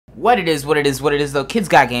What it is though. Kids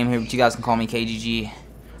Got Game here, but you guys can call me KGG.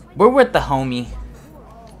 We're with the homie.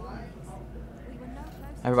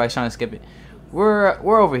 Everybody's trying to skip it.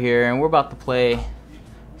 We're over here and we're about to play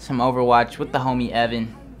some Overwatch with the homie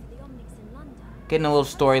Evan. Getting a little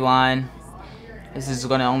storyline. This is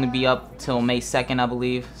gonna only be up till May 2nd, I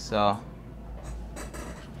believe. So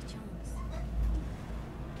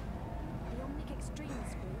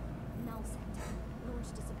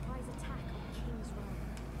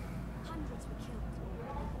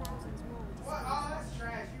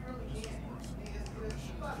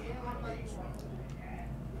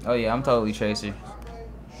oh yeah, I'm totally Tracer.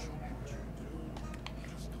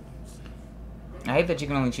 I hate that you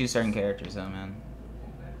can only choose certain characters though, man.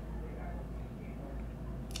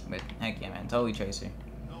 But heck yeah, man, totally Tracer.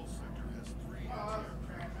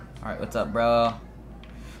 Alright, what's up, bro?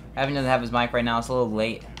 Evan doesn't have his mic right now, it's a little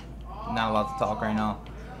late. I'm not allowed to talk right now.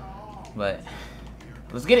 But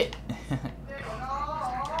let's get it.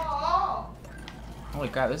 Holy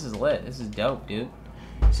crap, this is lit. This is dope, dude.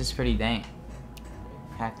 This is pretty dang.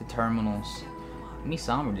 Hack the terminals. Me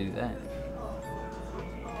Somber do that.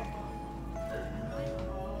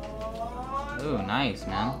 Ooh, nice,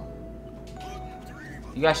 man.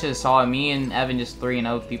 You guys should have saw it. Me and Evan just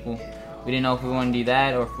 3-0 people. We didn't know if we wanted to do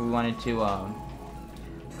that or if we wanted to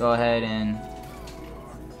go ahead and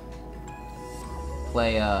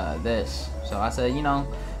play this. So I said, you know,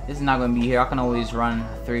 this is not going to be here. I can always run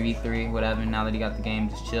 3v3, whatever. Now that he got the game,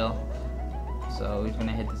 just chill. So he's going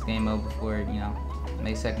to hit this game up before, you know,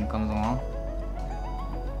 May 2nd comes along.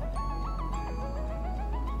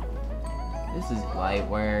 This is light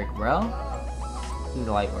work, bro. This is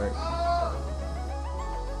light work.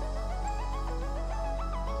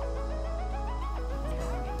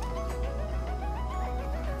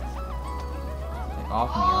 Take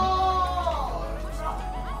off me, yo.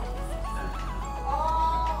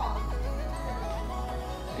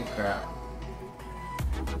 Good crap.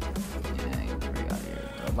 Yeah, get the freak out of here.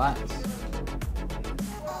 Throw bots.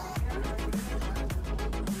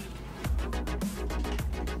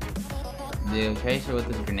 Dude, Tracer with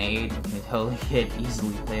his grenade can totally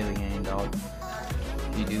easily play the game, dog.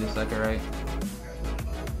 If you do the sucker right.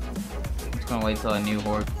 I'm just gonna wait till a new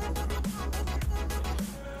horde.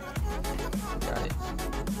 Got it.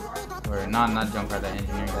 Or not jump right, that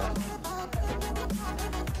engineer got it.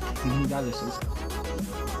 You got this.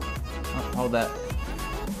 Oh, hold that.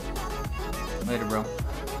 Later, bro.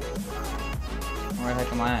 Where the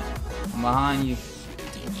heck am I at? I'm behind you.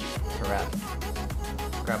 Crap.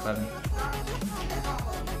 Crap, Evan.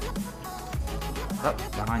 Oh,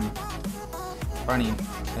 behind you. In front of you.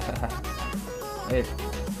 Wait.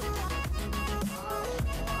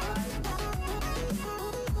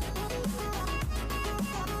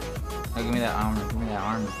 Oh, give me that armor. Give me that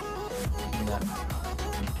armor. Give me that.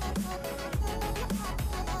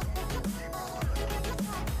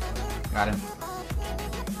 Got him.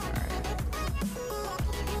 Alright.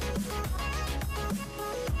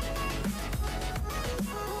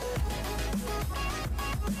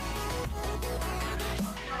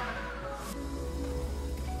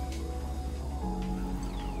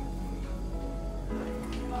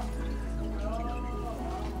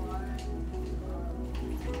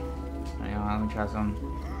 Let me try some.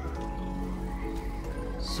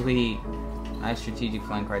 Sweet. Nice strategic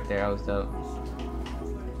flank right there. That was dope.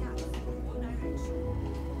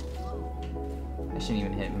 That shouldn't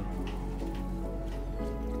even hit me.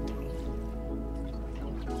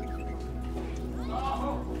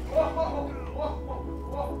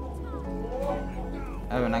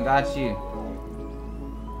 Evan, I got you.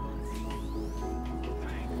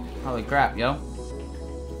 Holy crap, yo.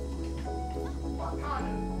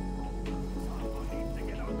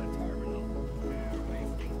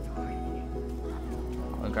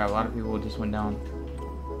 Holy crap, a lot of people just went down.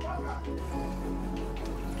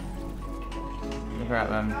 Holy crap,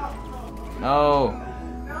 man. No!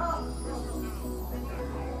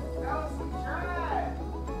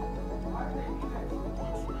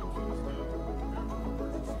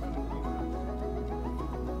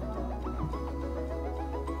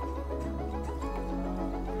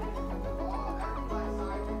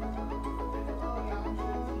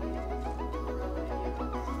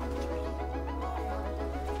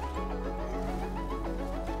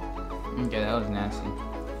 Okay, that was nasty.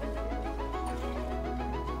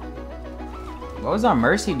 What was our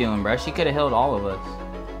Mercy doing, bro? She could have healed all of us.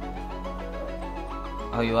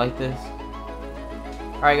 Oh, you like this?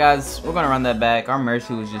 Alright, guys, we're gonna run that back. Our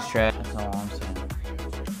Mercy was just trash. That's all I'm saying.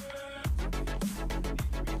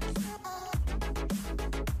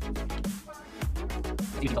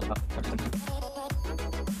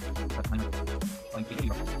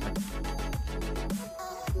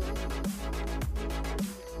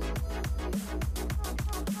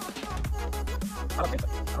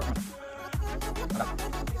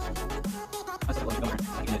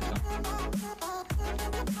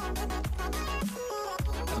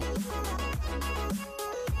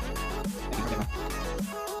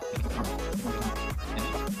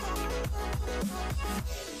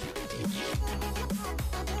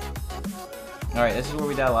 Alright, this is where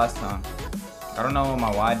we died last time. I don't know what my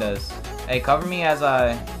Y does. Hey, cover me as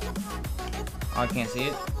I... Oh, I can't see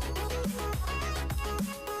it?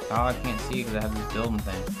 Oh, I can't see it because I have this building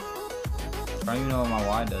thing. I don't even know what my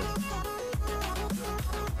Y does.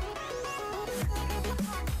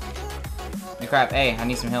 Hey, crap. Hey, I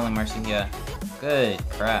need some healing, Mercy. Yeah. Good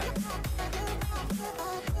crap.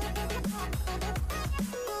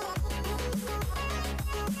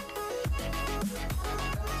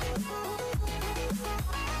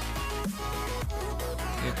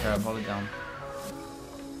 Good crap. Hold it down.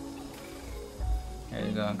 There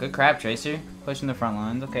you go. Good crap, Tracer. Pushing the front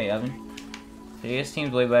lines. Okay, Evan. So this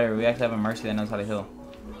team's way better. We actually have a Mercy that knows how to heal.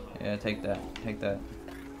 Yeah, take that. Take that.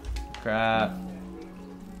 Crap.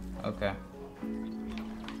 Okay.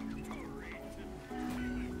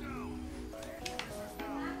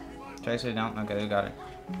 Tracer down. Okay, we got it.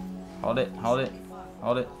 Hold it. Hold it.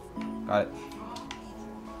 Hold it. Got it.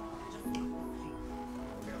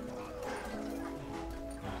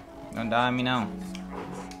 Don't die on me now.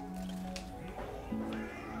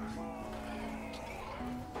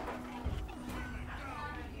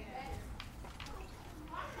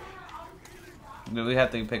 Dude, we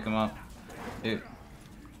have to pick him up. Dude.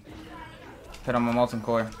 Put on my molten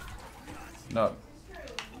core. Dog.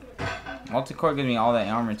 Molten core gives me all that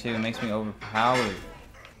armor too. It makes me overpowered.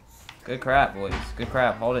 Good crap, boys. Good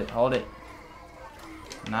crap. Hold it. Hold it.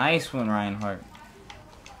 Nice one, Reinhardt.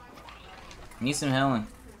 Need some healing.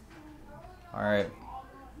 Alright.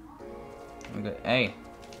 Hey.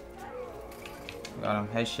 Got him.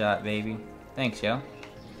 Headshot, baby. Thanks, yo.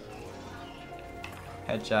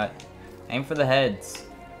 Headshot. Aim for the heads.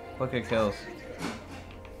 Quicker kills.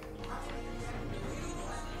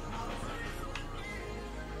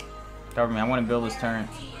 Cover me. I want to build this turret.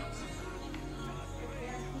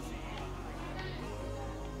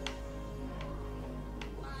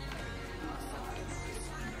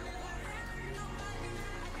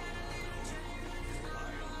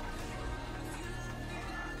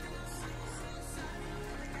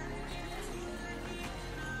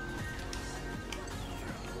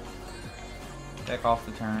 Take off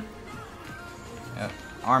the turret. Yep.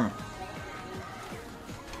 Armor.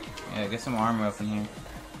 Yeah, get some armor up in here.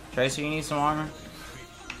 Tracer, you need some armor?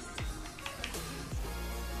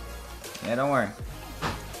 Yeah, don't worry.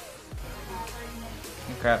 Oh,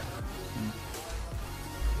 crap.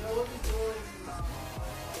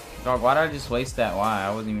 Dog, why did I just waste that Y? I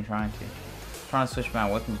wasn't even trying to. I'm trying to switch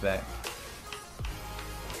my weapons back.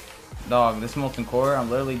 Dog, this molten core, I'm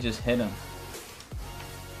literally just hit him.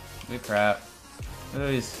 Good crap.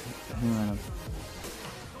 Literally just him.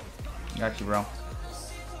 Got you, bro.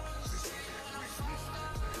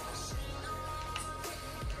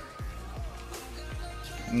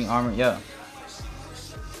 You need armor? Yeah.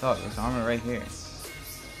 Dog, there's armor right here.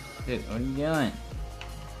 Dude, what are you doing?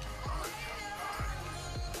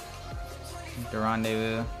 The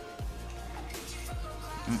rendezvous.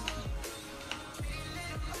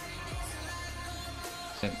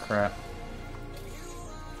 Shit, crap.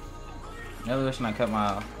 I really wish I cut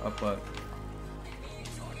my upload.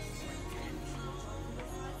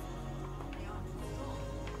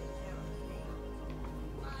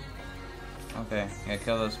 Okay, yeah,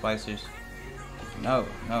 kill those spicers. No,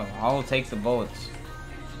 no, I will take the bullets.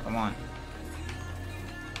 Come on.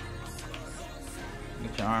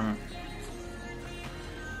 Get your armor.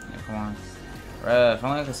 Yeah, come on. Bruh, if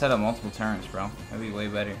only I could set up multiple turns, bro. That'd be way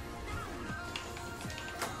better.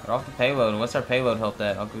 Get off the payload. What's our payload health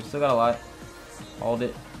at? Okay, we still got a lot. Hold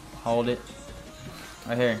it. Hold it.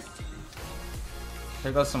 Right here.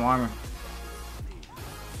 Here goes some armor.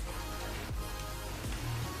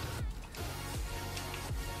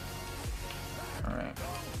 Alright.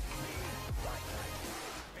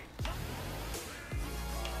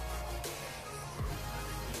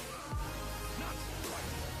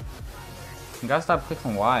 You gotta stop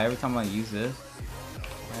clicking Y every time I use this.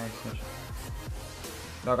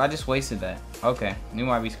 Dog, I just wasted that. Okay, we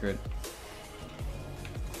might be screwed.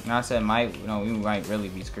 No, I said might. No, we might really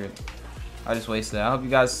be screwed. I just wasted that. I hope you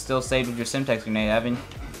guys still saved with your Simtex grenade, Evan.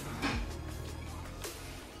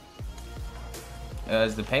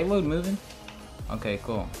 Is the payload moving? Okay,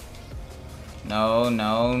 cool. No,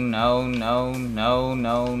 no, no, no, no,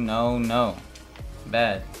 no, no, no.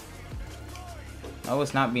 bad. Oh,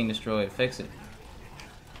 it's not being destroyed. Fix it.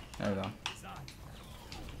 There we go.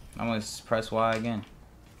 I'm gonna press Y again.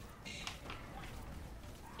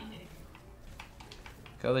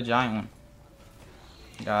 Kill the giant one.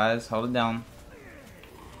 Guys, hold it down.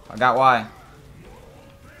 I got Y.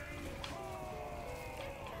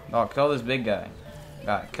 Oh, kill this big guy.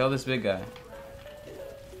 Got it. Kill this big guy.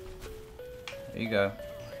 There you go.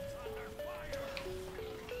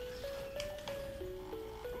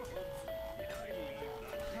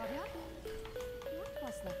 What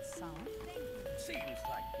was that sound? Seems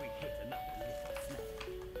like we hit another little snag.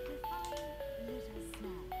 Little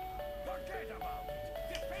snag. Forget about it.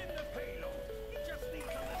 Defend the payload. It just needs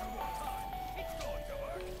a little more time. It's going to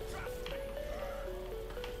work. Trust me.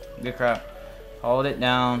 Good crap. Hold it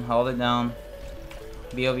down. Hold it down.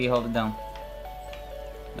 BOV, hold it down.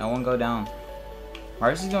 No one go down.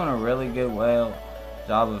 Marcy's doing a really good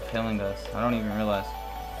job of healing us. I don't even realize.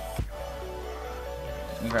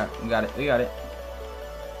 Good crap. We got it. We got it.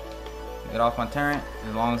 Get off my turret.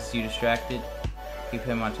 As long as you distracted. Keep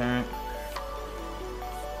hitting my turret.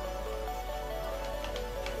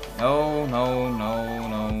 No, no, no,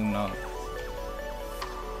 no, no.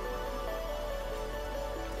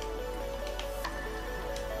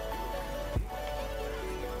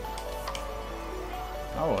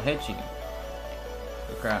 I will hit you.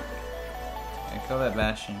 Good crap. Yeah, kill that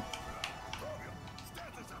Bastion.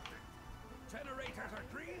 Generators are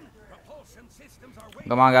green. Propulsion systems are waiting.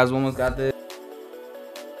 Come on, guys. We almost got this.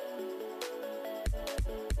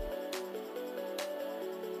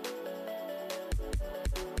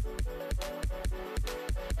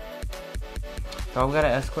 Oh, we gotta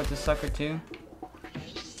escort this sucker too.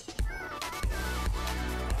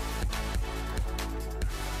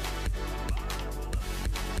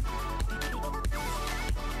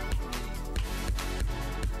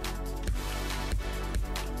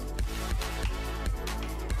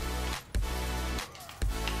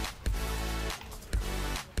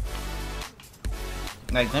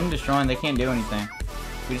 Like, them destroying, they can't do anything.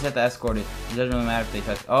 We just have to escort it. It doesn't really matter if they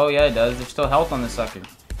touch. Oh, yeah, it does. There's still health on this sucker.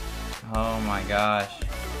 Oh, my gosh.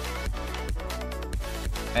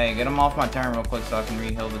 Hey, get him off my turn real quick so I can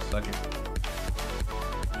re-heal this sucker.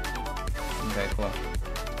 Okay, cool.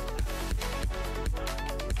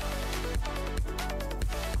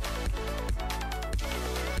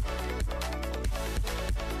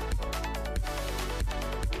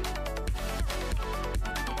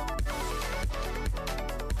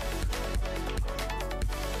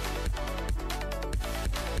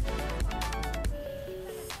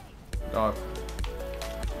 Dog.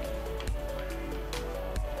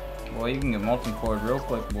 Boy, you can get molten cord real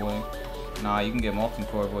quick, boy. Nah, you can get molten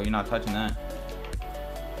cord, boy. You're not touching that.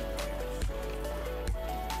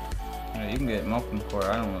 Yeah, you can get molten cord.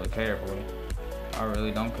 I don't really care, boy. I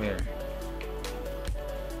really don't care.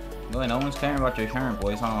 Really, no one's caring about your turn,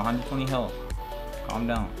 boy. It's on 120 health. Calm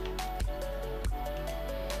down.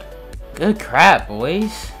 Good crap,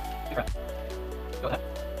 boys. Go ahead.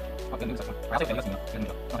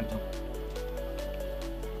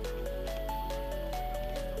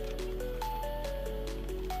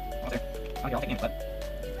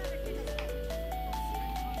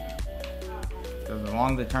 Because as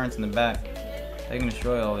long as it turns in the back, they can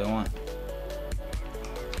destroy all they want.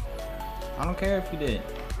 I don't care if you did.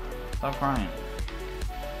 Stop crying.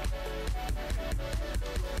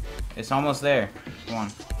 It's almost there. Come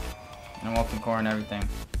on. And I'm open core and everything.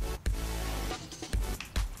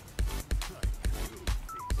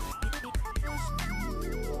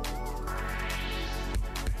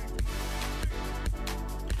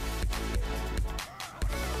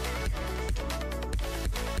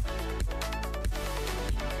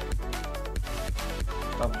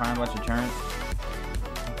 Stop crying about your turn.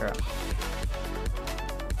 Okay.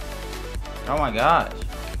 Oh my gosh.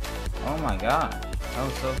 Oh my gosh. That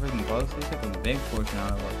was so freaking close. We took a big portion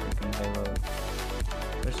out of our freaking payload.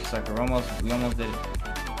 There's a sucker. We almost did it.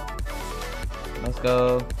 Let's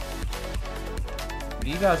go. Do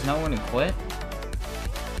you guys know when to quit?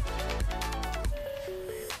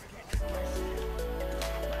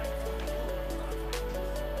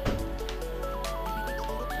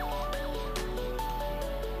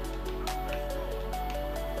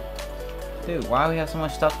 Dude, why do we have so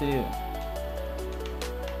much stuff to do?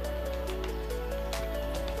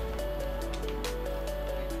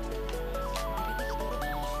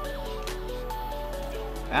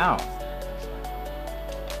 Ow.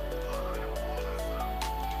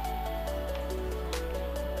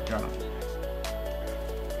 Drop.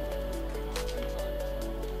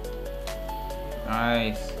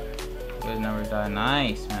 Nice. Good, never die.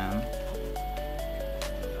 Nice, man.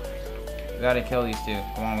 We gotta kill these two.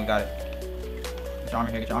 Come on, we got it. Get your armor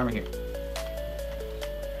here, get your armor here.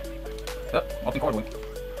 Oh, open corridor.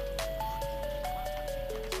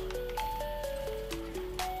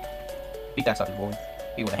 Beat that sucker, boy.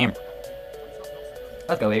 Beat with a hammer.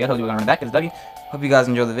 Let's go, baby. I told you we were gonna run back. It's W. Hope you guys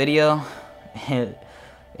enjoyed the video.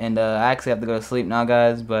 And I actually have to go to sleep now,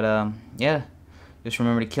 guys. But yeah. Just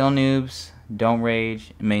remember to kill noobs, don't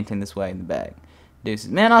rage, and maintain the swag in the bag. Deuces.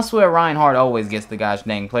 Man, I swear Reinhardt always gets the gosh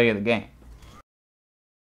dang player of the game.